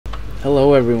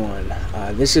Hello everyone,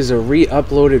 this is a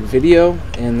re-uploaded video,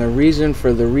 and the reason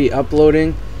for the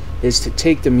re-uploading is to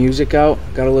take the music out.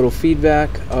 Got a little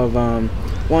feedback of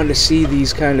wanting to see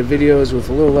these kind of videos with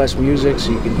a little less music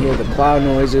so you can hear the plow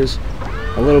noises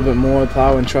a little bit more,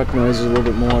 plow and truck noises a little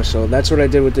bit more, so that's what I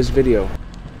did with this video.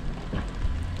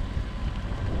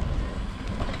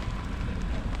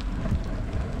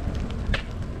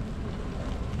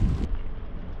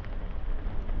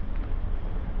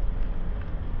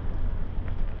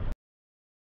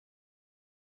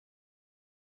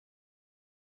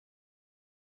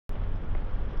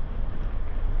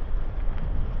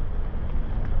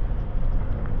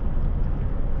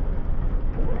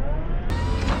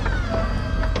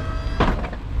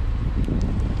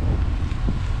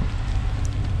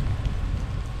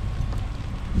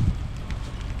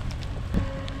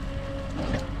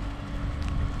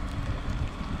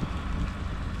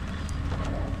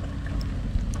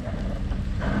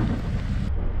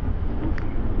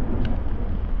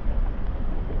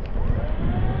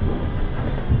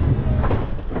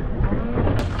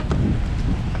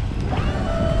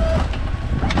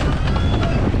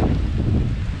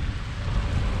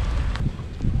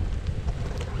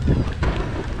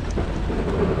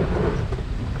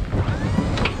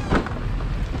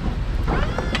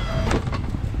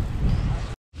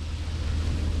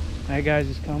 That guy's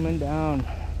just coming down.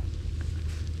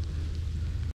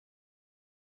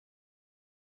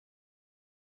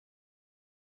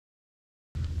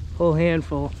 Whole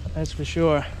handful, that's for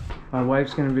sure. My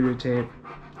wife's gonna videotape.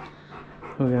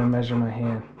 We're gonna measure my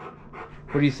hand.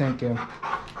 What do you think, Gil? Here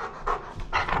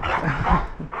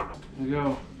we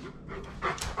go.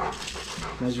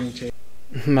 Measuring tape.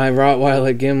 My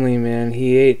Rottweiler Gimli, man,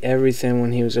 he ate everything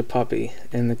when he was a puppy,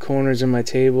 and the corners of my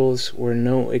tables were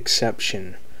no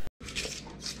exception.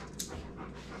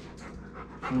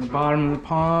 From the bottom of the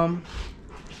palm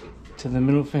to the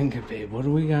middle finger, babe. What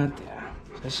do we got there?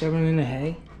 Is that 7 and a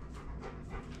hay?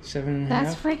 7 and a half?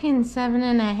 That's freaking 7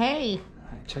 and a hay.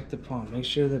 Alright, check the palm. Make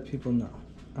sure that people know.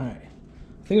 Alright.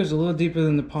 I think it was a little deeper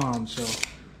than the palm, so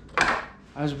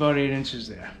I was about 8 inches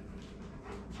there.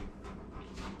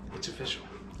 It's official.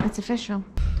 It's official.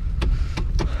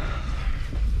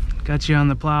 Got you on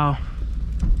the plow.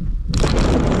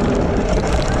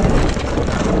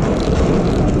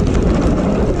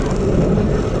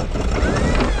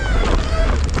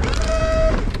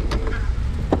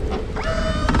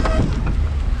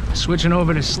 Switching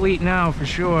over to sleet now for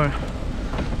sure.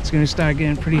 It's gonna start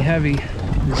getting pretty heavy,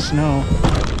 the snow.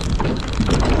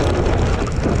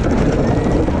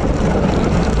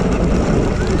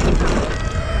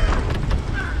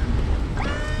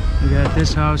 We got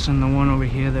this house and the one over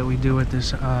here that we do at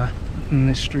this in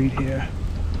this street here.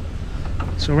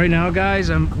 So right now, guys,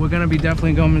 we're gonna be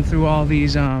definitely going through all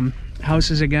these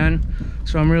houses again.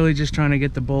 So I'm really just trying to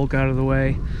get the bulk out of the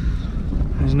way.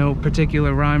 There's no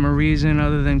particular rhyme or reason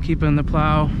other than keeping the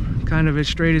plow kind of as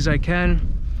straight as I can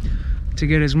to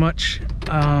get as much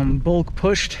bulk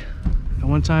pushed at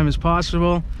one time as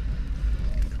possible.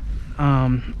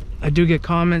 I do get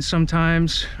comments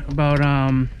sometimes about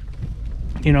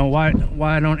you know, why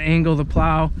I don't angle the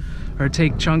plow or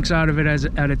take chunks out of it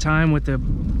at a time with the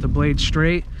blade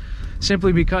straight.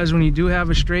 Simply because when you do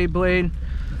have a straight blade,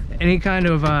 any kind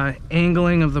of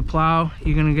angling of the plow,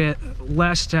 you're gonna get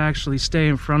less to actually stay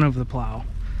in front of the plow.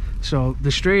 So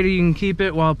the straighter you can keep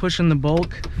it while pushing the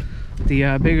bulk,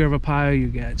 the bigger of a pile you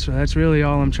get. So that's really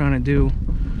all I'm trying to do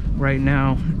right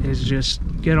now, is just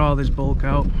get all this bulk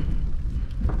out.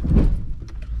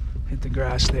 Hit the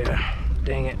grass there.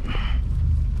 Dang it.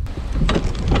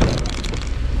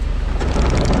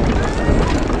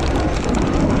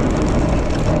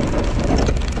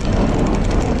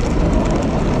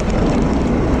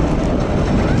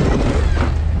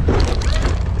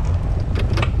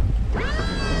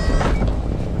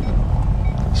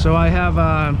 So I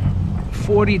have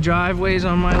 40 driveways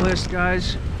on my list,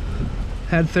 guys.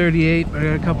 Had 38, but I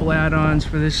got a couple add-ons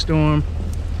for this storm.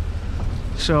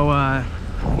 So,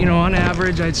 you know, on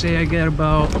average, I'd say I get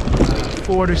about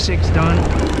 4 to 6 done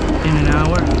in an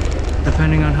hour,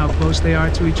 depending on how close they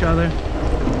are to each other.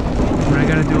 When I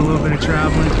got to do a little bit of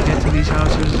traveling to get to these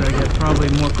houses, I get probably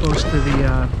more close to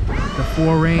the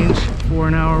 4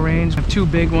 an hour range. I have 2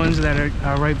 big ones that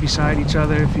are right beside each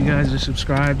other. If you guys are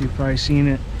subscribed, you've probably seen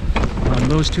it.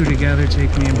 Those 2 together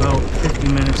take me about 50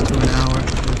 minutes to an hour.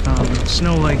 With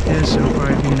snow like this, it'll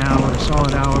probably be an hour, a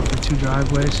solid hour for 2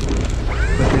 driveways.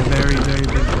 But they're very, very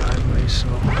big driveways, so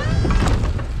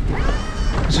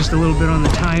it's just a little bit on the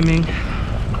timing.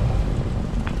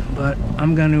 But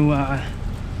I'm gonna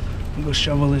go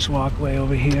shovel this walkway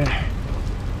over here.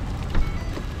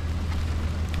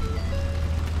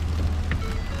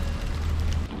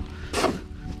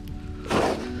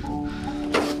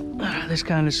 this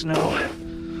kind of snow.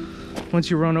 Once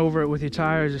you run over it with your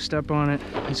tires or step on it,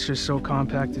 it's just so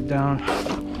compacted down.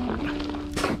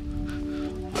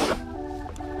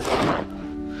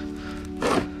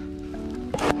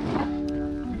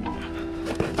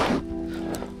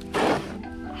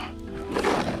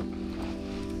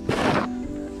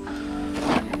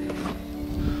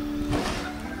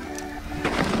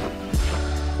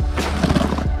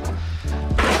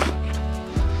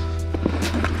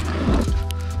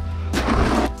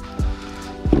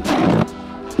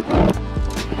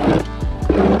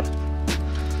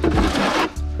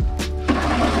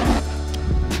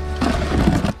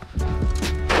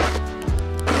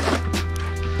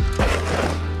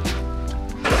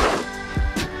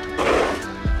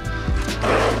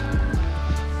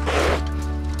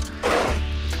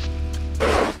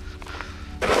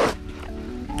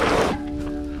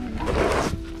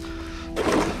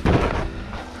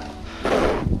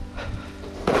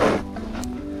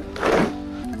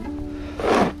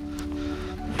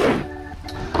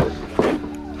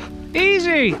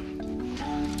 Easy!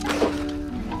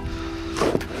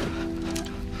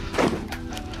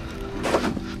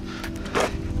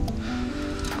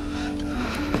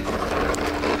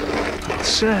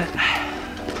 Set.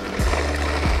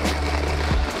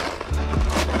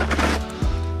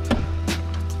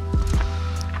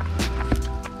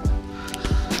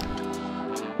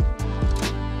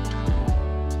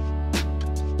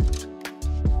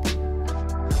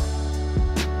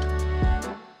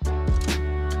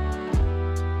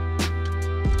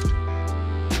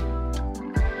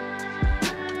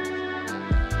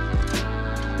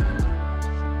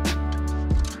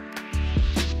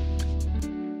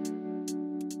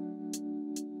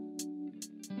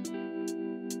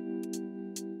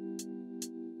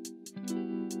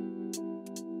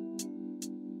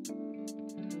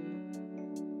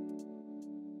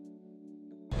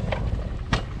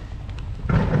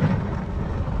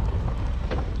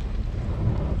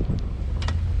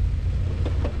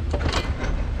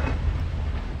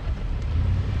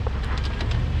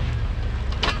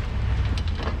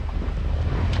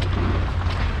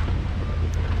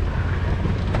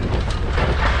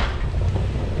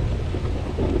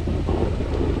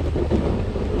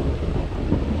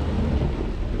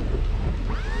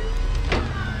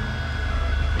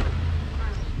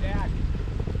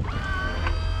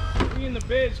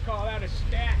 Biz call that a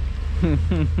stack.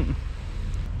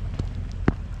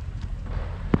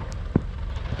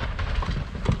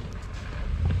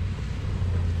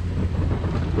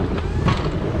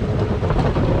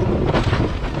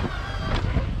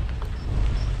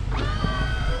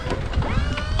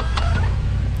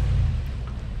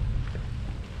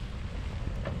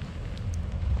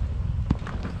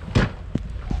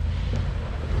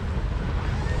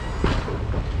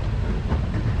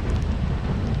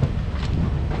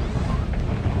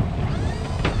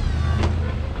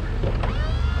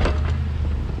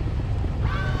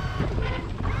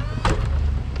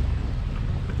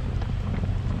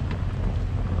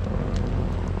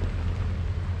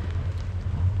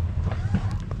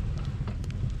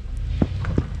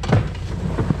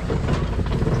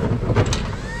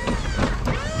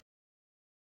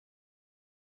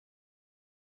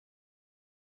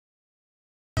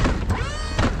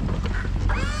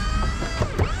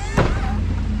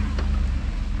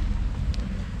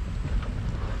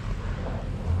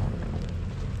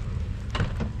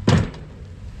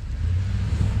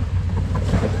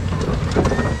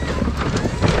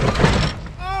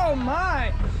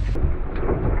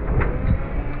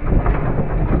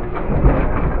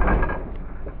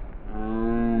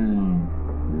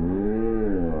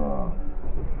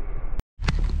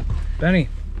 Benny,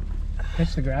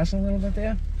 catch the grass a little bit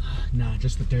there? Nah,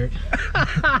 just the dirt.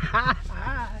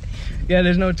 Yeah,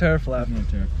 there's no turf left. No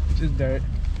turf. Just dirt.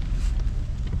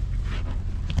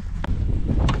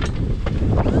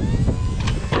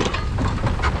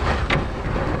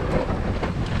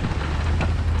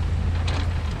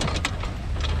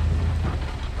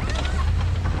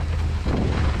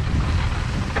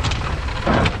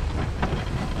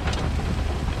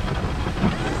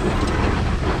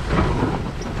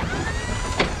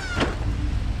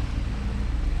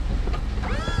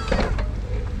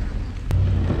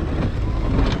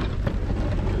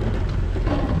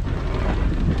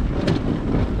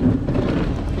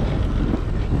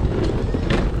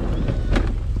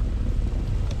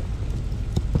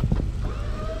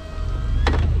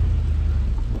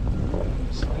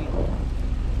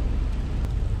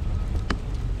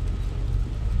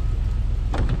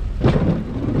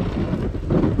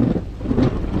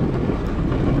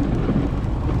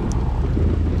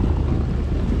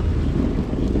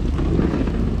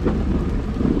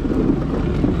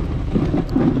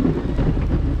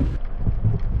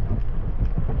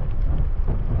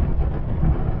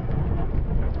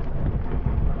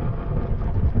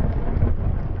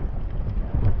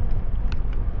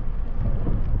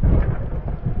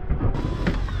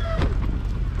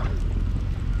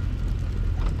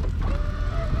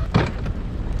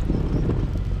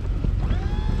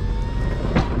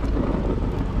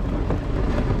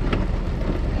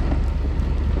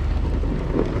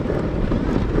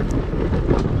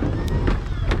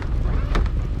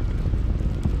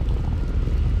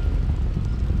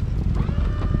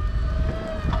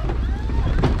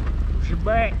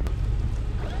 it.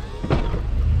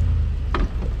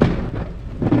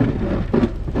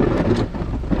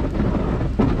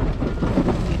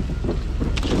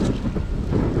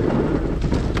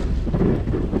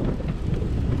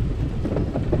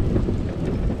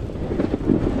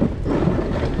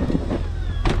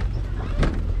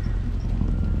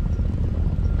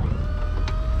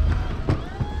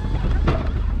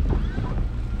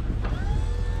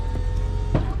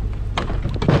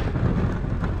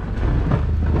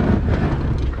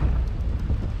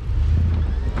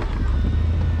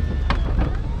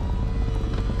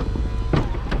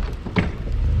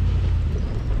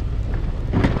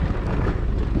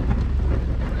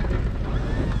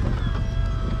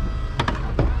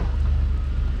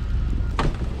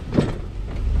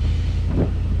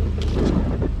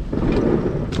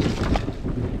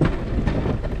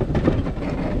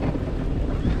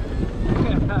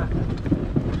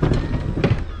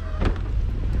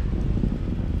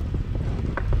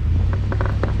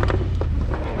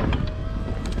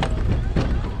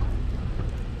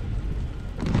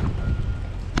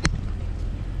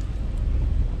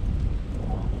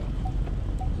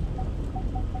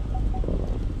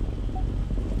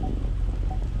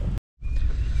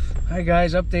 Hi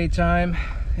guys, update time.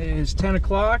 It is 10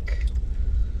 o'clock.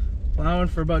 Plowing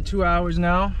for about 2 hours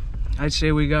now. I'd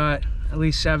say we got at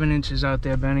least 7 inches out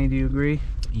there, Benny. Do you agree?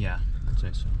 Yeah, I'd say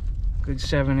so. Good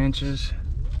 7 inches.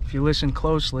 If you listen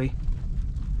closely,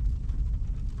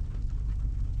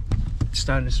 it's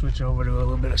starting to switch over to a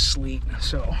little bit of sleet.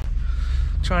 So,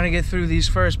 trying to get through these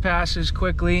first passes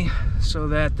quickly so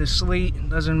that the sleet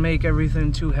doesn't make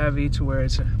everything too heavy to where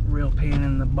it's a real pain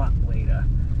in the butt later.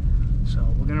 So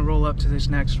we're gonna roll up to this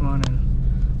next one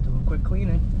and do a quick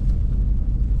cleaning.